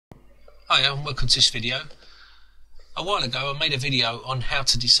Hi and welcome to this video. A while ago I made a video on how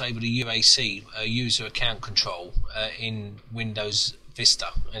to disable the UAC, User Account Control, in Windows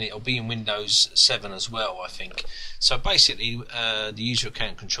Vista, and it'll be in Windows 7 as well, I think. So basically the User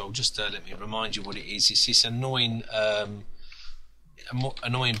Account Control, just let me remind you what it is. It's this annoying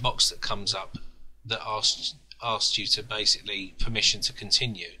box that comes up that asks you to basically permission to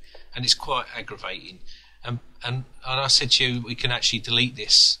continue, and it's quite aggravating. And I said to you we can actually delete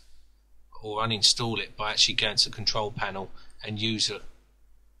this or uninstall it by actually going to the control panel and user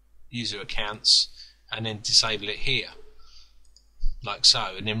accounts and then disable it here like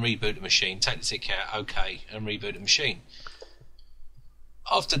so, and then reboot the machine, take the tick out, OK, and reboot the machine.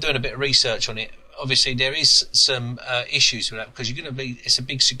 After doing a bit of research on it, obviously there is some issues with that, because it's a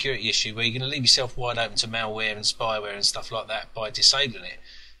big security issue where you're going to leave yourself wide open to malware and spyware and stuff like that by disabling it.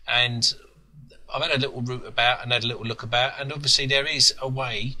 And I've had a little root about and had a little look about, and obviously there is a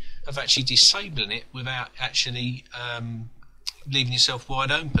way of actually disabling it without actually leaving yourself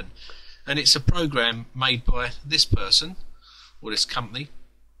wide open. And it's a program made by this person or this company,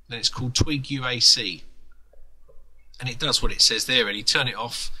 and it's called TweakUAC, and it does what it says there. And you turn it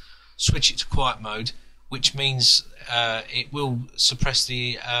off, switch it to quiet mode, which means it will suppress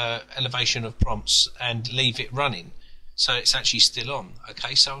the elevation of prompts and leave it running, so it's actually still on.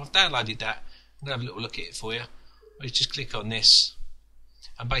 Okay, so I've downloaded that. I'm going to have a little look at it for you. We just click on this,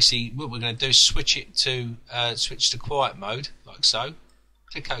 and basically what we're going to do is switch to quiet mode like so.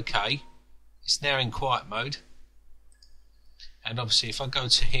 Click OK. It's now in quiet mode, and obviously if I go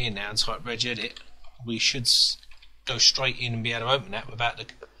to here now and type regedit, we should go straight in and be able to open that without the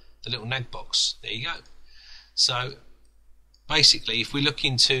little nag box. There you go. So basically if we look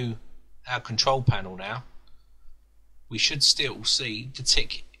into our control panel now, we should still see the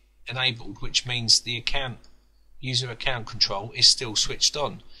tick enabled, which means the user account control is still switched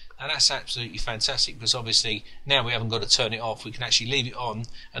on. Now that's absolutely fantastic, because obviously now we haven't got to turn it off. We can actually leave it on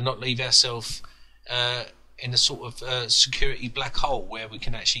and not leave ourselves in a sort of security black hole where we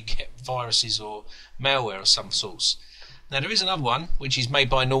can actually get viruses or malware of some sorts. Now there is another one which is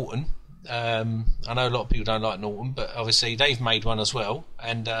made by Norton. I know a lot of people don't like Norton, but obviously they've made one as well,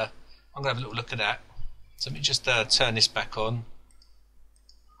 and I'm going to have a little look at that. So let me just turn this back on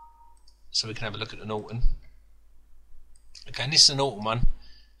so we can have a look at the Norton. Okay, and this is the Norton one.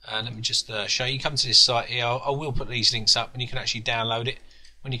 Let me just show you. Come to this site here. I will put these links up, and you can actually download it.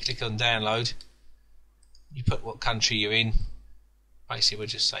 When you click on download, you put what country you're in. Basically we'll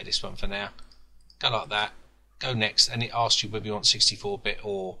just say this one for now. Go like that, go next, and it asks you whether you want 64-bit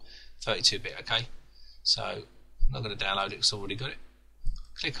or 32-bit. Okay, so I'm not going to download it because I've already got it.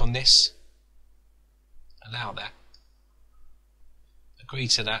 Click on this, allow that, agree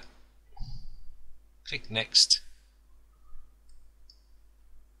to that, click next,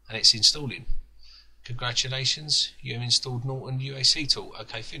 and it's installing. Congratulations, you've installed Norton UAC tool.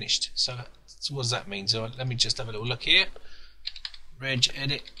 Okay, finished. So what does that mean? So let me just have a little look here.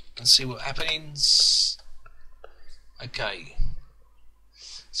 Regedit and see what happens. Okay,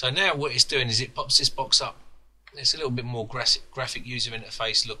 so now what it's doing is it pops this box up. It's a little bit more graphic user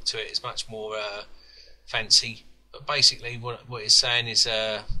interface look to it. It's much more fancy, but basically what it's saying is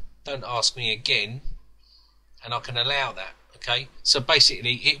don't ask me again, and I can allow that. Okay, so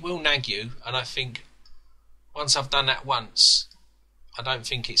basically it will nag you, and I think once I've done that once, I don't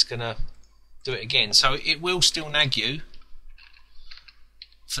think it's gonna do it again. So it will still nag you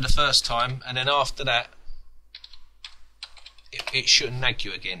for the first time, and then after that it shouldn't nag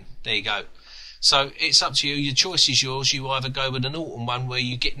you again. There you go. So it's up to you. Your choice is yours. You either go with the Norton one where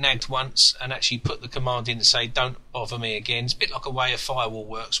you get nagged once and actually put the command in to say don't bother me again. It's a bit like a way a firewall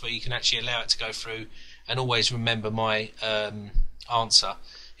works, where you can actually allow it to go through and always remember my answer.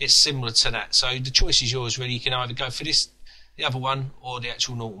 It's similar to that. So the choice is yours really. You can either go for this, the other one, or the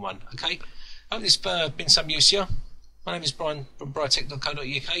actual Norton one. Okay, I hope this has been some use to you. My name is Brian from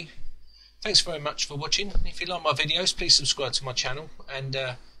Britec.co.uk. Thanks very much for watching. If you like my videos, please subscribe to my channel, and if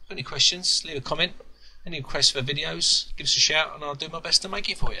you've got any questions, leave a comment. Any requests for videos, give us a shout and I'll do my best to make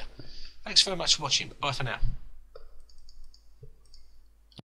it for you. Thanks very much for watching. Bye for now.